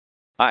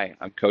Hi,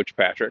 I'm Coach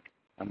Patrick.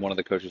 I'm one of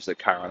the coaches at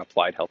Chiron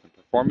Applied Health and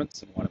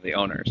Performance and one of the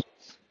owners.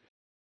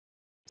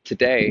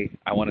 Today,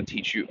 I want to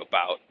teach you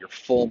about your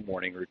full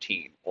morning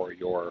routine or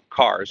your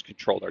CARS,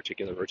 Controlled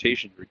Articular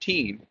Rotation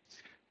routine,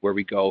 where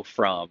we go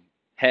from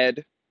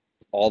head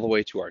all the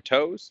way to our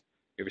toes.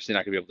 You're obviously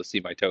not going to be able to see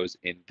my toes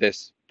in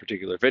this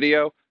particular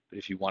video, but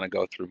if you want to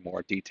go through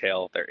more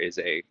detail, there is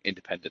a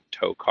independent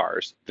toe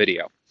CARS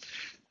video.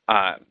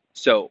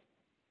 So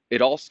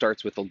it all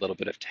starts with a little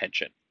bit of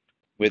tension.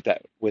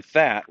 With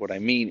that, what I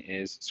mean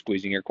is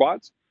squeezing your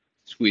quads,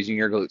 squeezing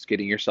your glutes,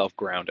 getting yourself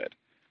grounded,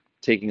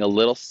 taking a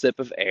little sip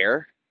of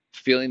air,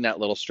 feeling that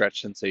little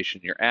stretch sensation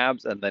in your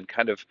abs, and then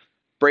kind of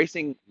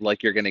bracing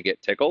like you're going to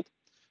get tickled,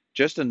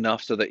 just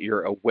enough so that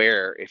you're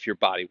aware if your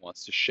body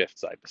wants to shift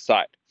side to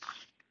side.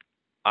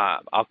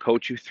 I'll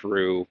coach you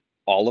through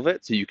all of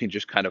it so you can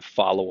just kind of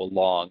follow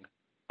along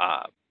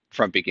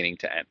from beginning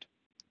to end.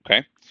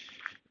 Okay,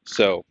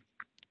 so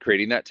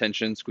creating that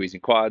tension,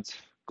 squeezing quads,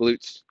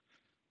 glutes,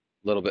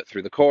 a little bit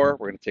through the core.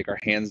 We're going to take our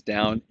hands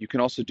down. You can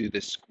also do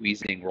this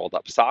squeezing rolled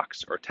up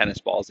socks or tennis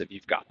balls if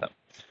you've got them.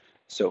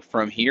 So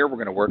from here, we're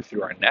going to work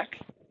through our neck.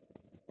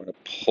 We're going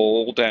to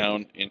pull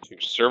down into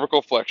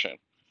cervical flexion,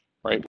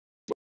 right?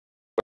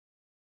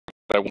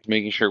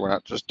 Making sure we're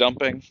not just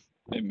dumping.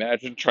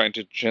 Imagine trying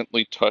to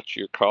gently touch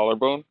your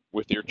collarbone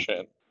with your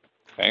chin,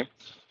 okay?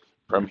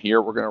 From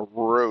here, we're going to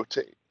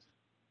rotate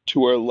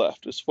to our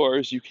left as far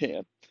as you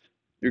can.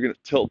 You're going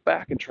to tilt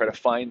back and try to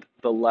find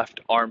the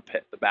left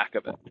armpit, the back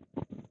of it.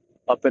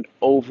 Up and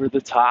over the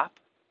top,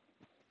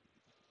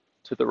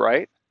 to the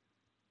right,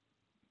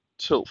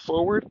 tilt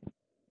forward,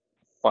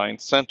 find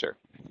center.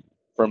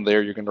 From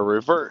there, you're going to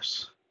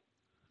reverse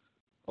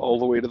all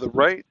the way to the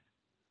right,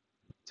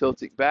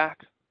 tilting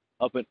back,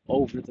 up and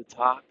over the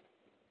top,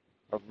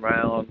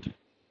 around,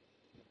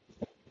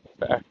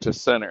 back to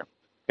center.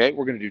 Okay,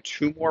 we're going to do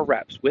 2 more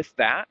reps. With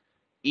that,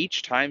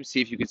 each time,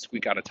 see if you can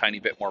squeak out a tiny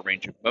bit more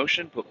range of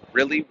motion, but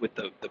really with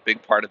the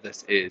big part of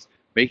this is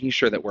making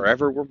sure that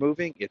wherever we're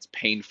moving, it's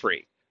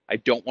pain-free. I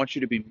don't want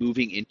you to be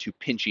moving into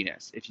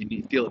pinchiness. If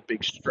you feel a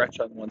big stretch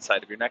on one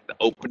side of your neck, the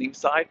opening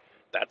side,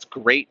 that's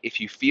great. If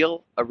you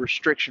feel a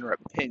restriction or a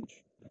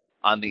pinch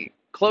on the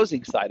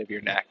closing side of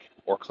your neck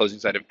or closing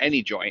side of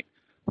any joint,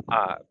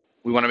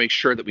 we want to make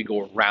sure that we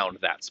go around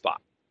that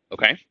spot,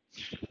 okay?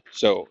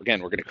 So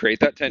again, we're going to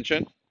create that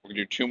tension. We're going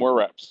to do 2 more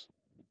reps.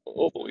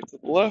 All the way to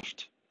the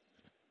left,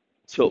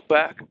 tilt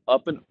back,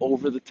 up and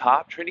over the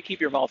top. Trying to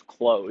keep your mouth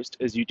closed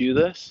as you do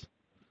this.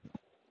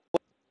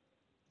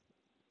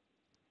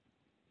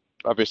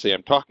 Obviously,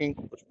 I'm talking,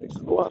 which makes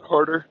it a lot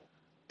harder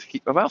to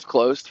keep my mouth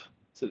closed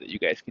so that you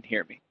guys can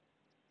hear me.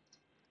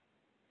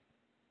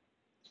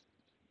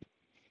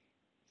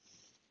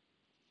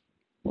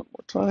 One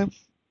more time.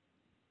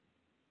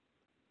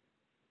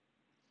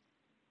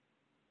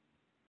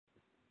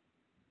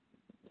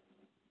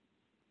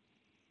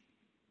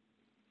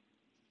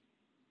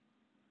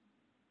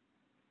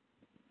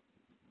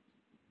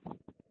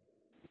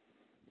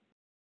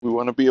 We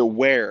want to be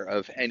aware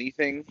of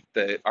anything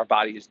that our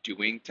body is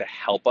doing to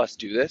help us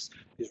do this.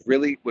 Because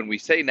really, when we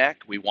say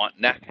neck, we want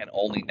neck and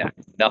only neck.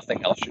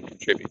 Nothing else should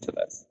contribute to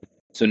this.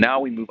 So now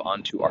we move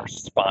on to our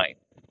spine.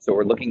 So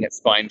we're looking at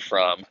spine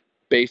from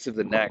base of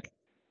the neck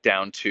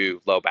down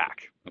to low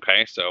back.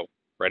 Okay, so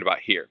right about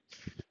here.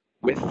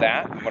 With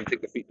that, I want to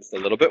take the feet just a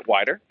little bit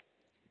wider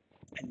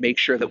and make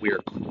sure that we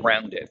are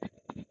grounded.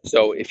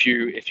 So if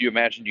you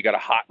imagine you got a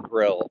hot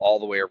grill all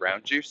the way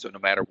around you, so no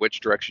matter which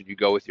direction you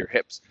go with your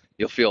hips,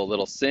 you'll feel a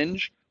little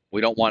singe.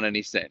 We don't want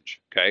any singe,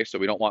 okay? So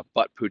we don't want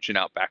butt pooching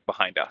out back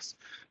behind us.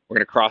 We're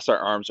going to cross our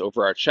arms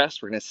over our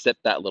chest. We're going to sip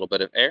that little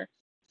bit of air.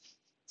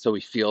 So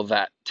we feel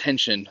that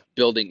tension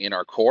building in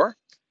our core.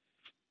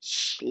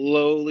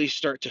 Slowly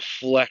start to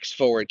flex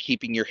forward,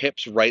 keeping your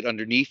hips right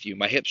underneath you.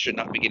 My hips should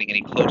not be getting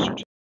any closer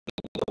to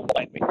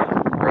behind me.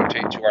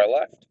 Rotate to our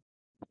left.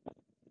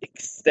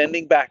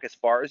 Extending back as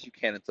far as you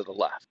can into the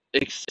left.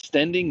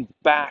 Extending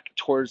back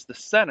towards the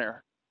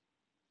center,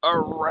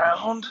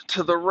 around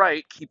to the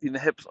right, keeping the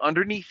hips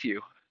underneath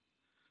you,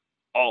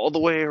 all the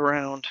way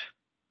around,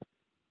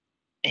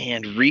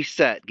 and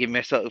reset. Give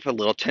myself a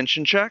little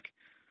tension check.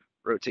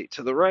 Rotate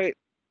to the right,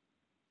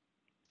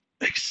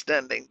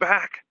 extending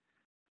back,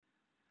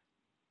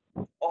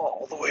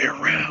 all the way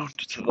around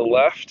to the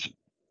left.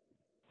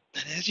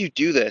 And as you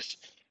do this,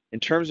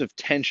 in terms of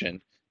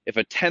tension, if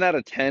a 10 out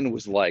of 10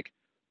 was like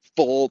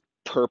full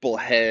purple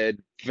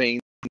head,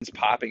 veins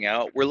popping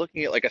out, we're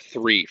looking at like a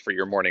 3 for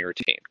your morning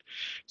routine.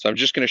 So I'm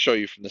just going to show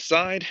you from the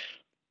side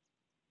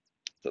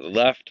to the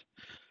left,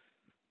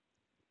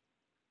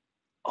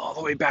 all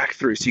the way back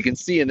through. So you can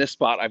see in this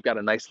spot, I've got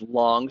a nice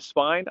long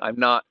spine. I'm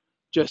not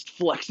just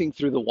flexing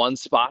through the one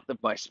spot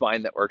of my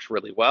spine that works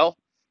really well,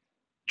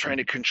 trying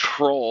to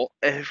control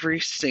every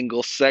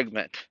single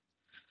segment.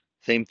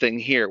 Same thing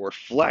here. We're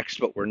flexed,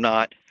 but we're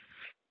not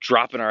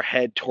dropping our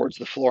head towards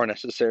the floor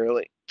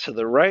necessarily. To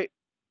the right,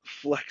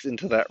 flex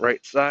into that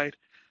right side,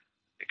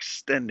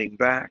 extending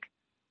back.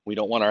 We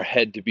don't want our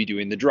head to be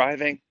doing the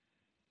driving.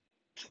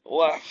 To the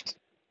left,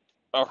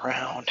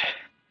 around,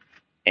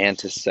 and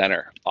to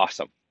center.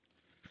 Awesome.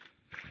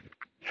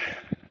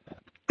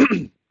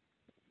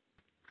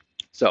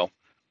 So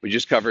we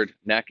just covered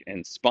neck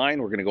and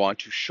spine. We're going to go on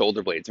to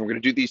shoulder blades, and we're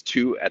going to do these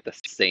two at the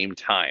same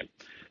time.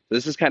 So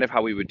this is kind of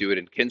how we would do it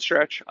in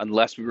Kinstretch,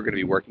 unless we were going to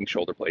be working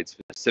shoulder blades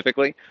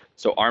specifically.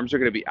 So arms are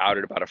going to be out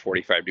at about a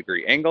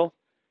 45-degree angle,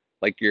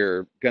 like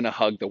you're going to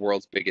hug the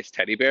world's biggest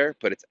teddy bear,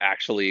 but it's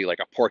actually like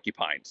a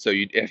porcupine. So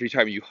every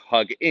time you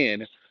hug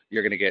in,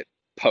 you're going to get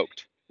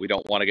poked. We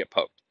don't want to get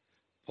poked.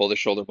 Pull the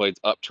shoulder blades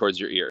up towards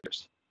your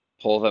ears.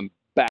 Pull them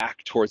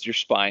back towards your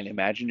spine.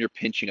 Imagine you're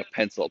pinching a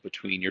pencil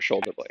between your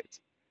shoulder blades.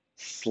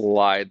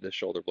 Slide the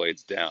shoulder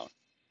blades down.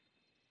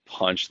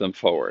 Punch them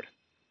forward.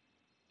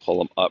 Pull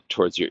them up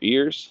towards your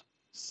ears.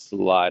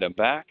 Slide them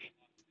back.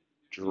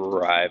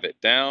 Drive it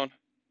down.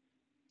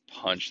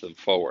 Punch them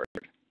forward.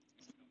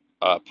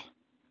 Up,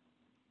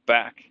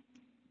 back,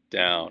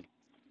 down,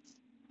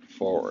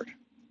 forward.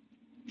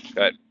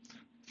 Good.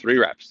 3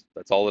 reps.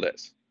 That's all it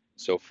is.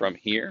 So from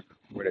here,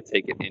 we're going to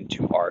take it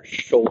into our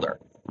shoulder.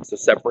 So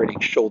separating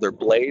shoulder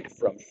blade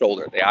from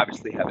shoulder. They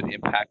obviously have an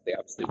impact. They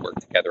obviously work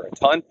together a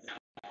ton.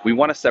 We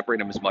want to separate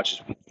them as much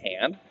as we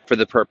can for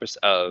the purpose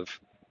of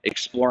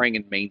exploring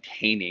and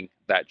maintaining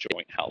that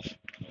joint health.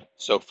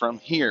 So from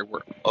here, we're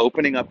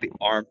opening up the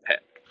armpit.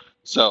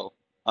 So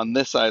on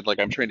this side, like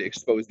I'm trying to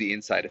expose the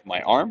inside of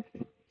my arm.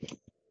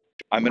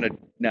 I'm going to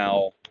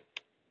now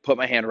put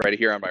my hand right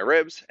here on my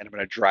ribs, and I'm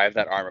going to drive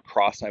that arm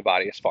across my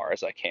body as far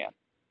as I can.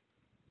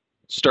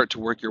 Start to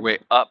work your way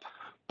up,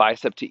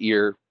 bicep to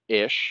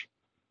ear-ish.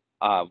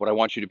 What I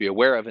want you to be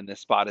aware of in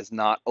this spot is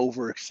not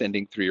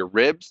overextending through your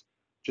ribs,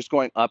 just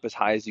going up as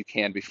high as you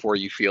can before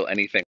you feel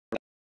anything.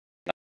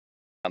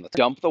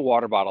 Dump the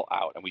water bottle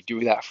out, and we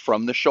do that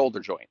from the shoulder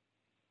joint,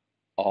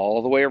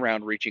 all the way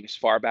around, reaching as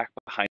far back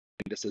behind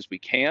us as we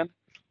can,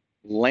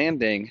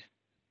 landing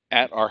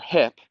at our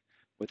hip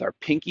with our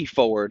pinky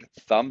forward,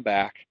 thumb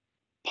back,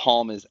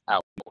 palm is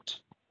out.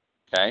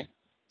 Okay?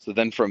 So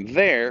then from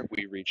there,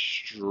 we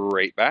reach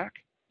straight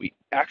back, we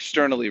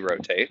externally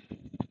rotate,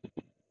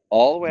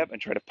 all the way up and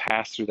try to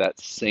pass through that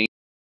same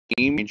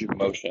range of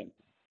motion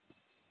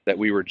that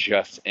we were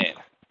just in.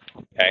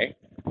 Okay?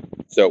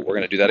 So we're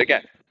going to do that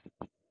again.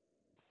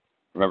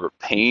 Remember,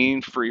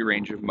 pain-free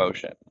range of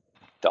motion.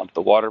 Dump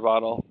the water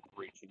bottle,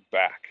 reaching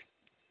back.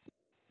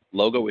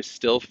 Logo is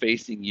still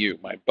facing you.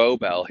 My bow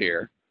bell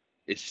here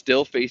is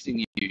still facing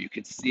you. You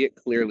can see it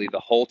clearly the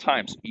whole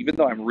time. So even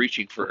though I'm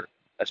reaching for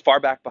as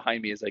far back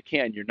behind me as I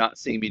can, you're not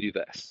seeing me do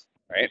this,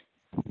 right?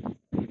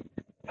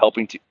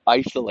 Helping to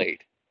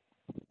isolate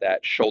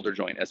that shoulder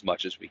joint as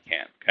much as we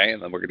can, okay?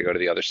 And then we're going to go to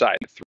the other side,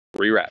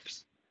 3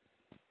 reps.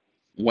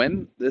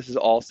 When this is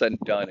all said and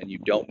done and you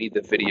don't need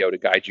the video to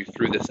guide you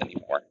through this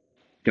anymore,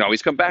 you can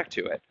always come back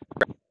to it.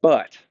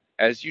 But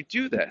as you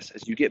do this,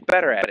 as you get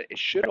better at it, it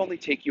should only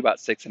take you about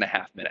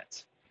 6.5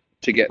 minutes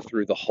to get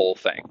through the whole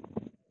thing.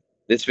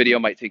 This video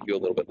might take you a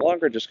little bit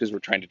longer just because we're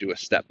trying to do a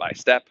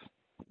step-by-step,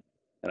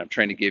 and I'm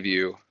trying to give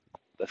you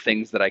the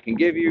things that I can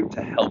give you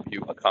to help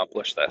you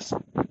accomplish this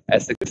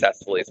as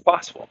successfully as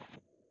possible.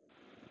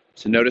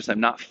 So notice I'm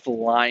not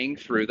flying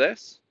through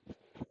this,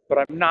 but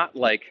I'm not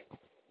like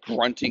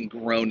grunting,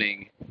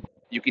 groaning.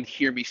 You can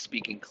hear me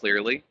speaking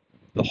clearly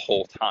the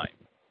whole time.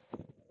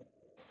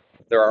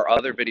 There are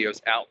other videos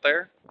out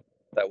there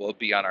that will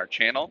be on our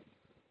channel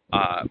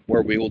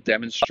where we will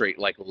demonstrate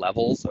like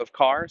levels of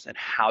cars and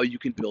how you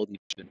can build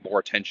even more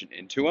attention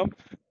into them.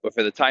 But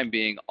for the time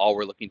being, all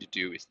we're looking to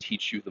do is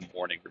teach you the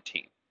morning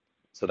routine.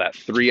 So that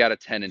 3 out of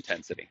 10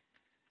 intensity.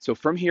 So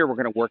from here, we're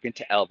going to work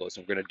into elbows,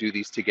 and we're going to do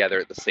these together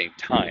at the same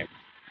time.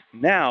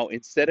 Now,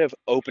 instead of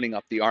opening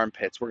up the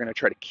armpits, we're going to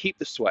try to keep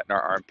the sweat in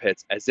our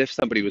armpits as if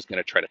somebody was going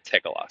to try to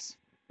tickle us,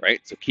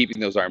 right? So keeping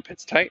those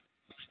armpits tight,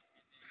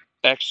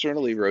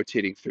 externally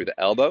rotating through the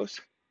elbows,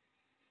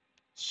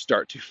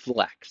 start to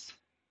flex.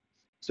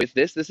 So with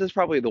this is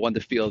probably the one to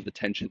feel the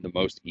tension the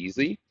most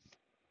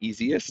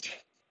easiest.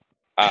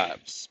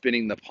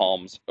 Spinning the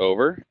palms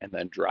over and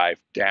then drive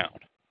down.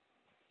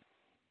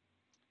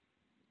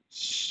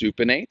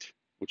 Supinate,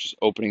 which is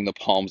opening the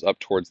palms up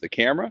towards the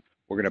camera.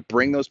 We're going to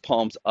bring those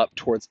palms up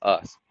towards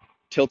us,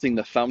 tilting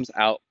the thumbs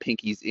out,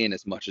 pinkies in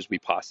as much as we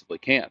possibly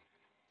can.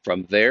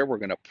 From there, we're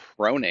going to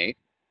pronate.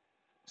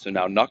 So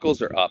now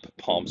knuckles are up,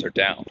 palms are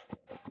down.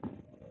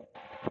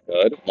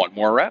 Good. One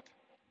more rep.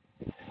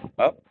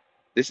 Up.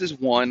 This is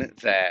one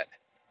that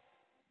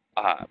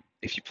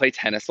if you play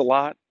tennis a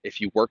lot,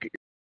 if you work at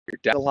your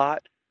desk a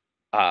lot,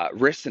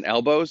 wrists and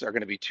elbows are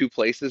going to be 2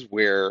 places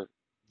where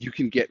you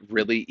can get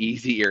really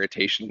easy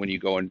irritation when you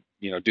go and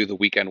do the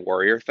weekend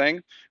warrior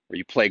thing, where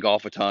you play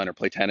golf a ton or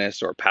play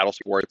tennis or paddle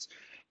sports,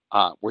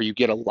 where you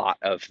get a lot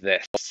of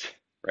this,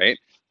 right?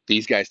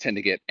 These guys tend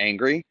to get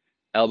angry.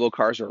 Elbow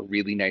cars are a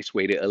really nice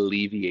way to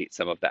alleviate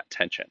some of that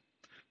tension.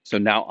 So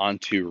now on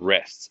to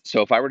wrists.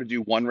 So if I were to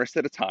do one wrist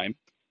at a time,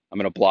 I'm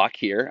going to block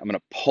here. I'm going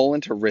to pull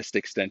into wrist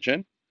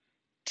extension,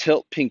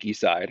 tilt pinky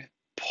side,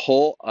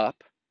 pull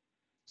up.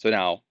 So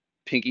now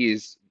pinky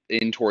is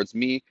in towards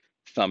me,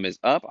 thumb is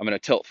up. I'm going to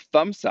tilt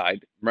thumb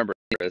side. Remember,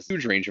 there's a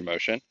huge range of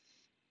motion.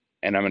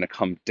 and I'm going to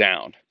come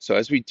down. So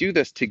as we do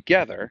this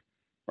together,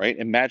 right,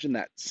 imagine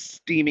that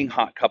steaming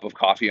hot cup of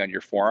coffee on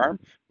your forearm.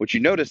 What you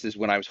notice is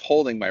when I was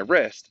holding my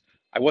wrist,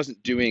 I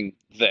wasn't doing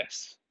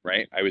this,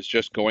 right? I was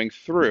just going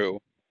through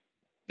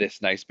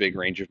this nice big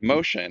range of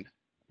motion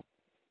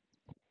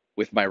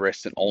with my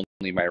wrists and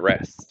only my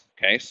wrists.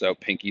 Okay, so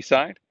pinky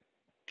side,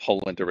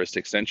 pull into wrist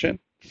extension,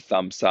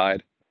 thumb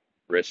side,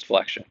 wrist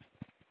flexion.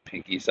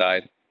 Pinky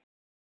side,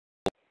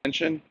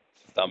 extension,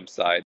 thumb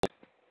side,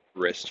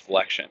 wrist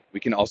flexion. We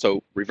can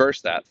also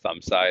reverse that,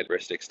 thumb side,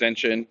 wrist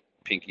extension,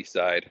 pinky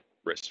side,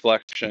 wrist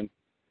flexion,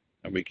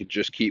 and we can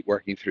just keep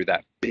working through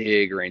that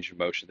big range of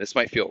motion. This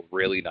might feel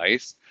really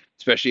nice,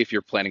 especially if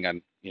you're planning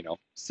on,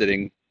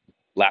 sitting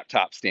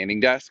laptop standing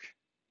desk,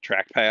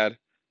 trackpad,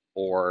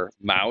 or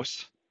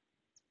mouse.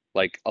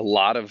 Like a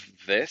lot of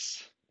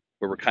this,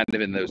 where we're kind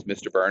of in those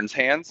Mr. Burns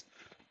hands,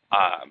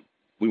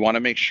 we want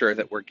to make sure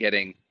that we're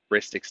getting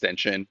wrist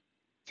extension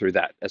through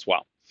that as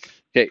well.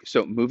 Okay,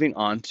 so moving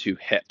on to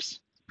hips.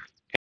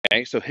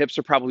 Okay, so hips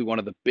are probably one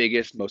of the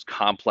biggest, most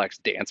complex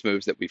dance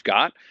moves that we've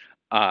got.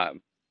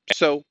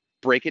 So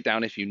break it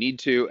down if you need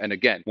to. And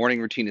again,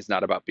 morning routine is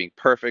not about being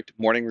perfect.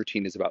 Morning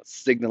routine is about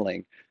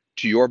signaling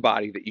to your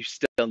body that you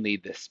still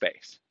need this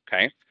space.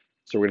 Okay,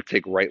 so we're going to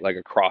take right leg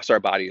across our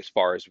body as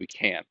far as we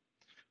can.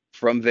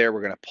 From there,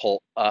 we're going to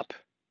pull up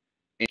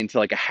into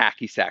like a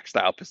hacky sack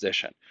style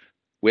position.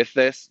 With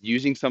this,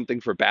 using something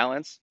for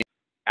balance,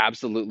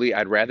 absolutely.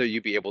 I'd rather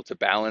you be able to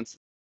balance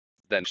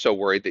than so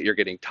worried that you're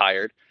getting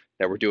tired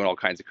that we're doing all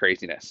kinds of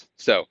craziness.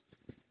 So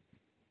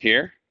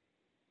here,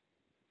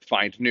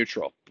 find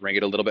neutral. Bring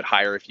it a little bit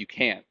higher if you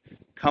can.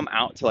 Come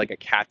out to like a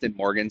Captain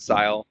Morgan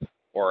style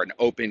or an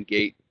open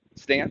gate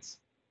stance.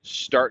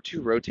 Start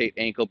to rotate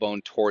ankle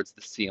bone towards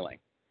the ceiling.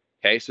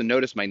 Okay, so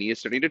notice my knee is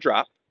starting to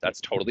drop.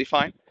 That's totally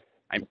fine.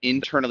 I'm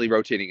internally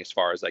rotating as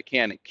far as I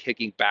can and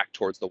kicking back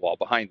towards the wall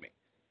behind me.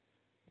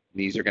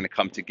 Knees are going to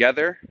come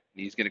together.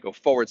 Knees going to go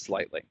forward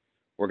slightly.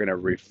 We're going to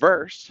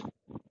reverse.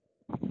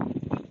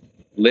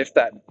 Lift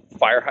that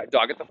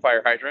dog at the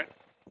fire hydrant.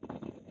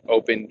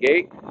 Open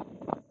gate.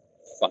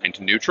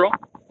 Find neutral.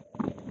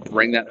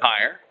 Bring that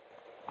higher.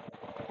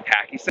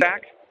 Hacky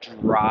sack.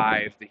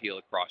 Drive the heel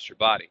across your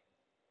body.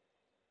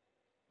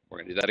 We're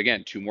going to do that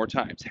again 2 more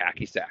times.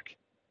 Hacky sack.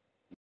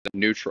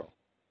 Neutral.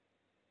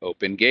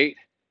 Open gate.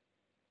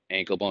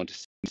 Ankle bone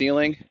to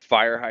ceiling.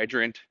 Fire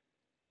hydrant.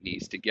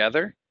 Knees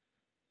together.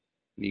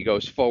 Knee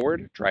goes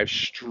forward. Drive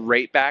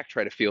straight back.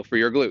 Try to feel for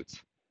your glutes.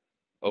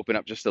 Open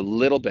up just a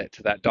little bit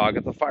to that dog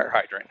at the fire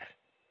hydrant.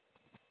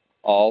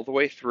 All the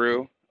way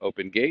through.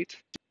 Open gate.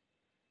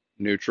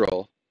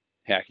 Neutral.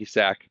 Hacky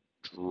sack.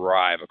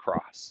 Drive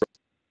across.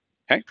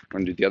 Okay, we're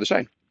going to do the other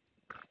side.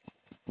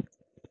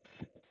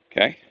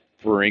 Okay,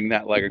 bring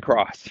that leg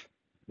across.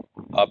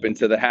 Up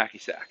into the hacky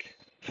sack.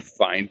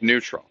 Find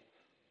neutral.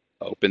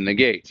 Open the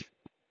gate.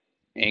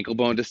 Ankle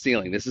bone to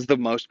ceiling. This is the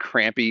most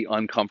crampy,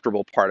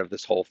 uncomfortable part of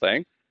this whole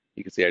thing.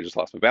 You can see I just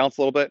lost my balance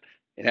a little bit.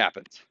 It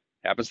happens.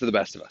 Happens to the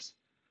best of us.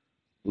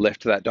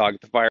 Lift that dog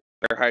at the fire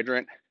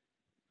hydrant.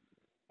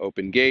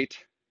 Open gate.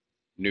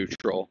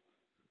 Neutral.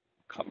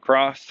 Come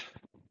across.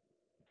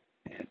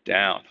 And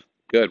down.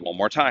 Good. One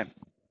more time.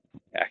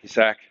 Hacky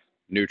sack.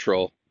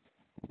 Neutral.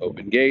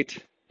 Open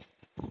gate.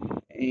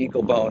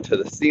 Ankle bone to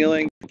the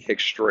ceiling. Kick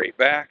straight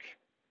back.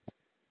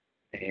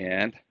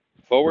 And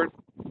forward.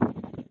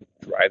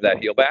 Drive that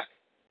heel back.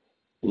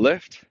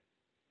 Lift.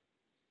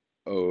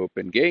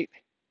 Open gate.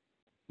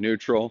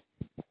 Neutral.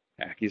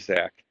 Hacky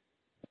sack.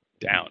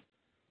 Down.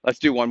 Let's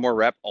do one more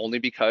rep only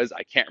because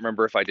I can't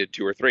remember if I did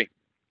 2 or 3.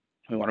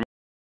 We want to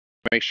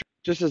make sure,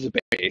 just as a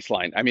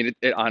baseline. I mean,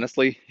 it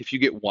honestly, if you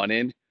get 1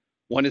 in,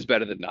 1 is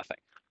better than nothing.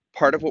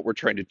 Part of what we're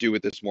trying to do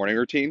with this morning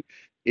routine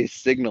is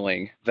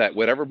signaling that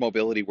whatever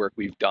mobility work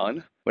we've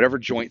done, whatever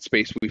joint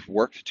space we've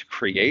worked to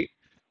create,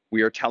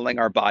 we are telling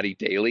our body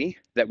daily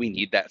that we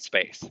need that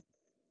space.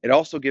 It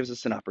also gives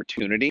us an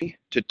opportunity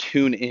to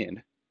tune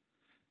in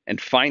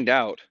and find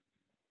out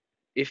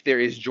if there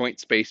is joint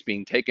space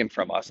being taken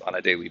from us on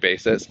a daily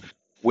basis.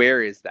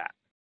 Where is that?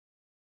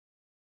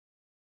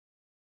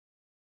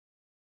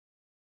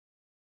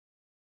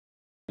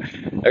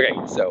 Okay,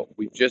 so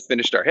we've just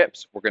finished our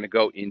hips. We're going to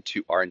go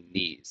into our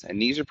knees. And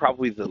knees are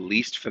probably the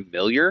least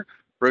familiar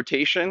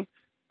rotation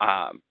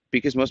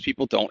because most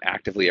people don't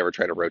actively ever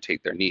try to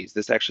rotate their knees.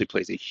 This actually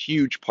plays a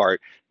huge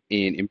part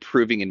in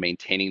improving and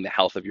maintaining the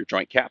health of your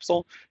joint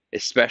capsule,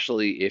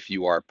 especially if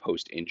you are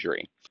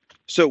post-injury.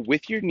 So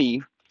with your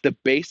knee, the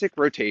basic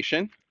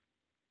rotation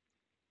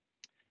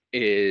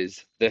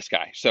is this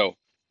guy. So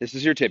this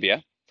is your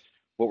tibia.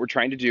 What we're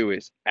trying to do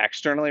is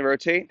externally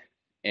rotate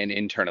and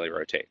internally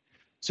rotate.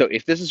 So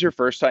if this is your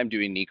first time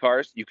doing knee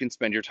cars, you can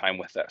spend your time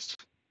with this,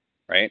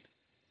 right?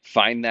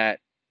 Find that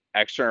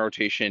external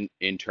rotation,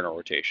 internal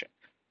rotation.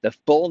 The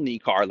full knee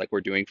car, like we're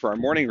doing for our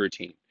morning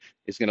routine,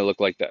 is going to look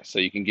like this. So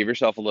you can give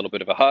yourself a little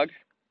bit of a hug,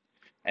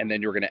 and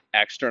then you're going to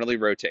externally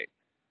rotate.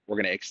 We're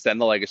going to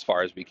extend the leg as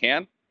far as we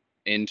can,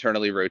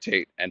 internally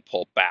rotate, and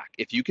pull back.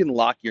 If you can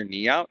lock your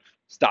knee out,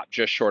 stop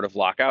just short of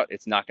lockout.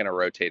 It's not going to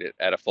rotate it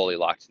at a fully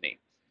locked knee.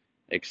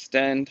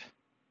 Extend,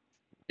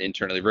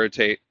 internally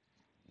rotate,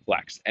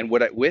 flex. And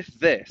with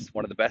this,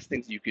 one of the best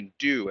things you can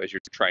do as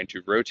you're trying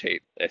to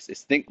rotate this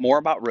is think more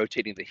about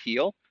rotating the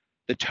heel.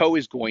 The toe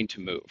is going to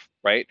move,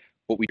 right?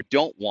 What we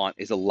don't want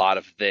is a lot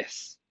of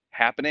this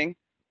happening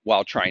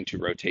while trying to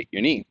rotate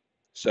your knee.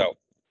 So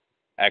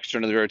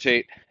externally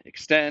rotate,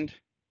 extend,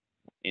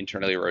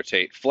 internally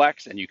rotate,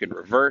 flex, and you can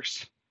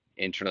reverse,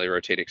 internally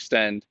rotate,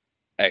 extend,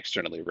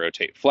 externally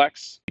rotate,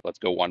 flex. Let's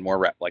go one more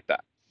rep like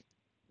that.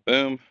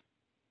 Boom,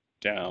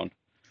 down.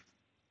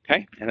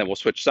 Okay, and then we'll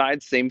switch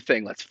sides, same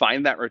thing. Let's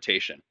find that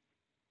rotation.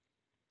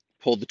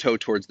 Pull the toe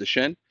towards the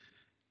shin,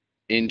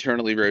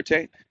 internally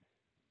rotate,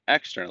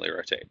 externally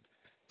rotate.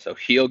 So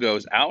heel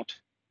goes out,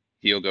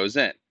 heel goes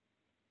in,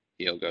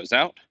 heel goes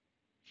out,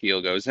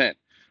 heel goes in.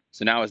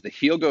 So now as the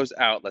heel goes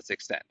out, let's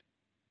extend.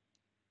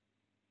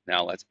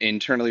 Now let's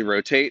internally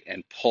rotate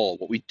and pull.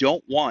 What we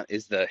don't want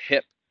is the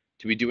hip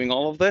to be doing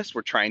all of this.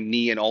 We're trying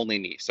knee and only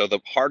knee. So the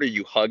harder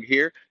you hug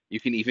here, you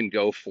can even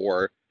go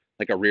for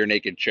like a rear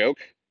naked choke,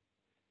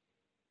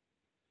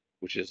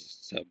 which is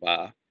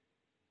some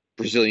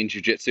Brazilian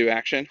Jiu-Jitsu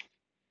action.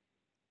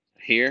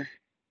 Here,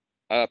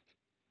 up,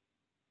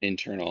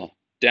 internal,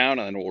 down,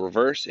 and then we'll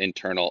reverse,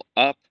 internal,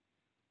 up,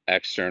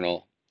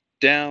 external,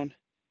 down,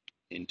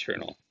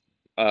 internal,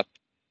 up,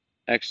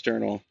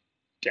 external,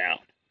 down.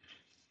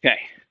 Okay,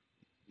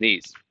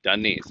 knees,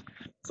 done knees.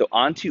 So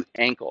on to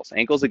ankles.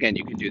 Ankles, again,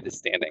 you can do this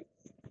standing.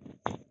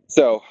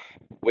 So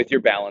with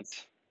your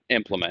balance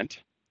implement.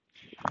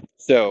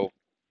 So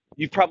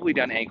you've probably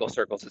done ankle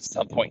circles at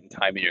some point in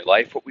time in your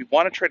life. What we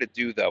want to try to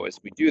do, though, as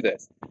we do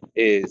this,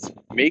 is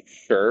make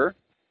sure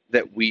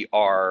that we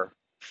are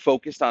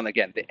focused on,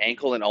 again, the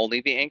ankle and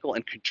only the ankle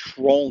and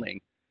controlling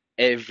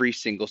every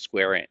single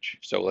square inch.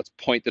 So let's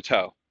point the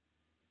toe,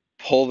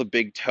 pull the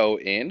big toe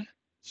in,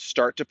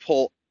 start to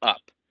pull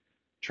up,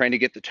 trying to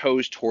get the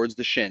toes towards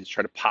the shins.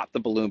 Try to pop the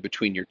balloon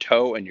between your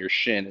toe and your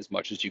shin as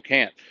much as you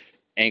can.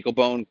 Ankle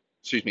bone,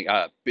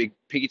 big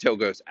pinky toe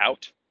goes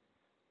out,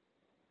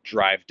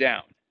 drive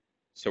down.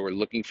 So we're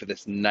looking for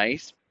this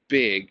nice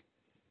big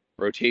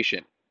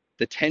rotation.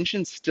 The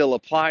tension still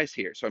applies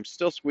here. So I'm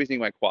still squeezing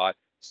my quad,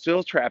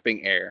 still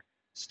trapping air,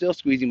 still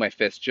squeezing my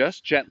fist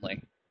just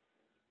gently,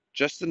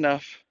 just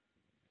enough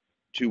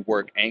to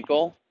work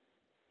ankle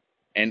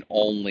and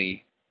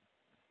only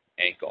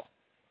ankle.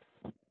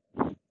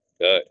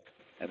 Good.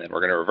 And then we're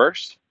going to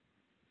reverse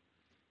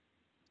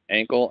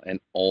ankle and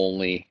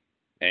only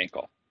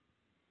ankle.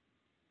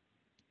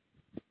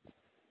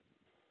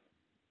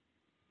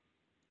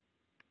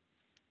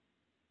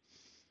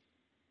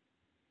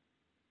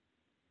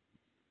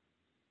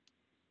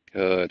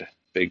 Good.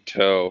 Big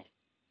toe,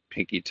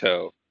 pinky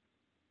toe,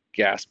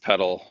 gas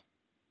pedal,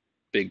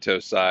 big toe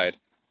side,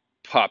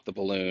 pop the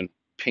balloon,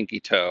 pinky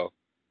toe,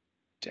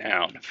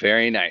 down.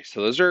 Very nice.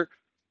 So those are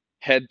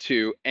head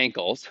to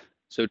ankles.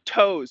 So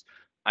toes,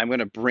 I'm going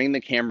to bring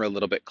the camera a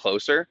little bit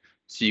closer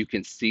so you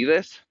can see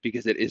this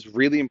because it is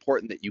really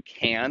important that you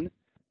can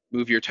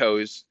move your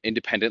toes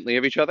independently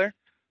of each other.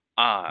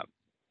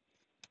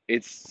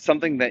 It's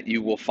something that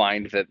you will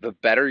find that the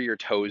better your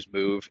toes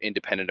move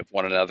independent of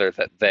one another,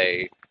 that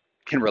they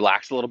can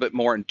relax a little bit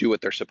more and do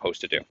what they're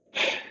supposed to do.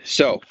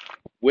 So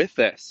with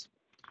this,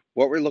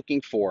 what we're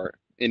looking for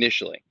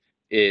initially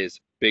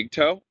is big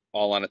toe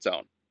all on its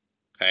own.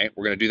 Okay,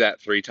 we're going to do that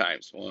 3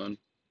 times. 1,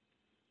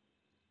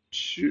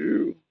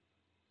 2,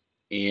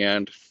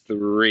 and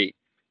 3.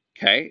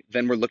 Okay,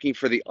 then we're looking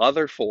for the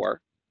other 4.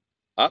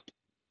 Up,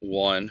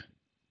 1,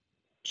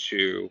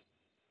 2,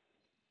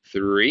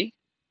 3.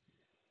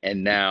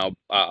 And now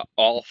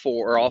all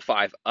 4 or all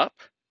 5 up,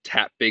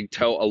 tap big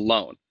toe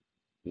alone.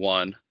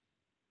 1,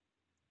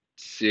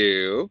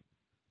 2,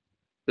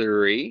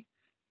 3.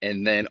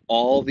 And then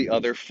all the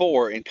other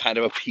 4 in kind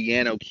of a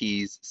piano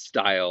keys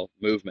style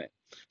movement.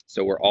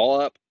 So we're all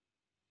up,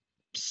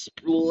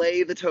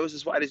 splay the toes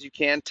as wide as you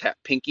can, tap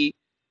pinky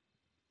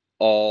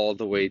all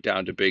the way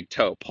down to big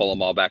toe. Pull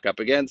them all back up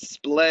again,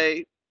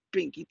 splay,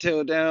 pinky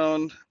toe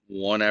down,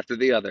 one after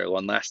the other.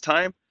 One last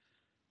time,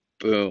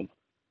 boom,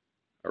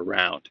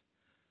 around.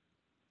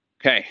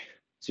 Okay,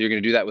 so you're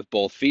going to do that with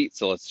both feet.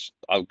 So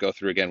I'll go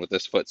through again with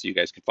this foot so you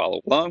guys can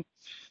follow along.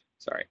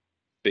 Sorry,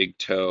 big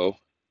toe,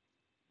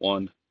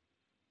 1,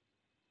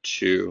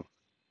 2,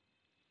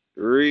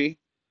 3.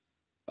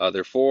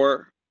 Other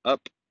 4,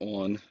 up,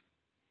 1,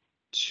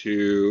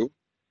 2,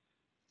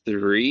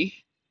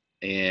 3.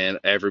 And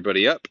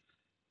everybody up.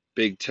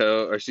 Big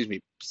toe, or excuse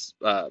me,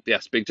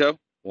 yes, big toe,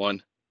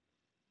 1,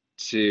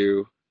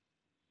 2,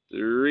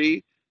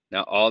 3.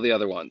 Now all the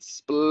other ones,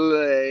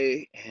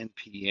 splay and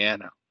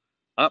piano.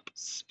 Up,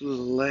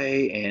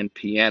 splay and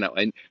piano.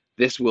 And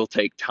this will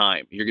take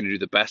time. You're going to do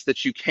the best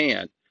that you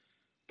can.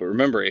 But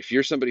remember, if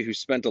you're somebody who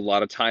spent a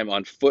lot of time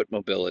on foot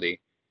mobility,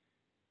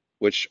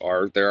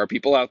 there are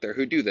people out there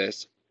who do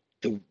this,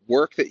 the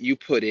work that you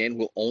put in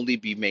will only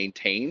be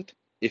maintained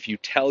if you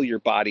tell your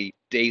body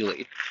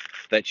daily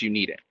that you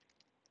need it.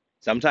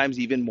 Sometimes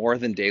even more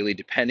than daily,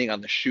 depending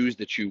on the shoes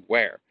that you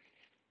wear.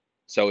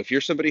 So if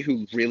you're somebody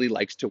who really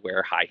likes to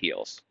wear high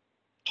heels,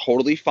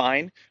 totally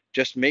fine.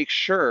 Just make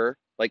sure,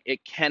 like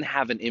it can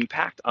have an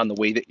impact on the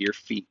way that your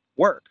feet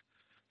work.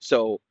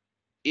 So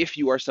if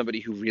you are somebody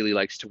who really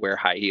likes to wear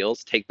high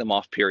heels, take them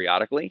off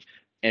periodically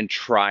and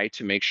try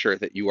to make sure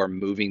that you are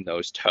moving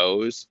those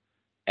toes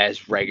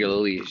as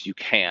regularly as you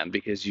can,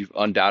 because you've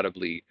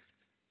undoubtedly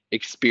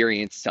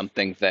experienced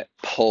something that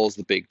pulls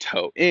the big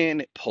toe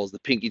in, it pulls the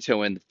pinky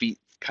toe in, the feet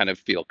kind of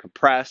feel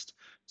compressed.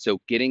 So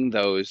getting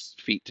those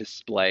feet to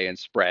splay and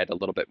spread a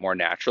little bit more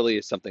naturally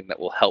is something that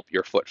will help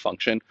your foot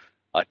function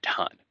a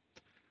ton.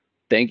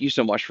 Thank you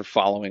so much for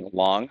following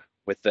along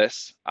with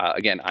this.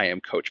 Again, I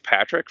am Coach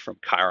Patrick from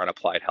Chiron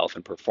Applied Health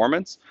and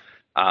Performance.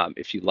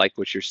 If you like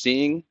what you're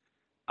seeing,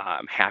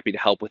 I'm happy to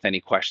help with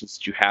any questions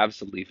that you have,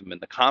 so leave them in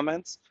the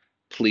comments.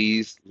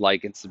 Please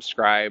like and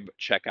subscribe.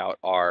 Check out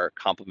our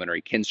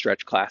complimentary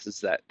Kinstretch classes.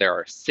 That there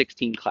are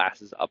 16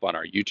 classes up on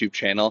our YouTube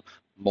channel,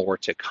 more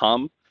to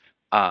come,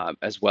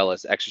 as well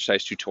as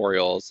exercise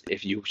tutorials.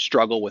 If you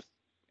struggle with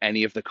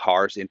any of the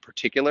cars in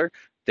particular,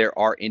 there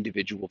are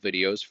individual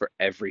videos for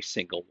every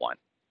single one.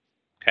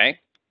 Okay?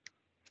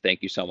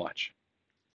 Thank you so much.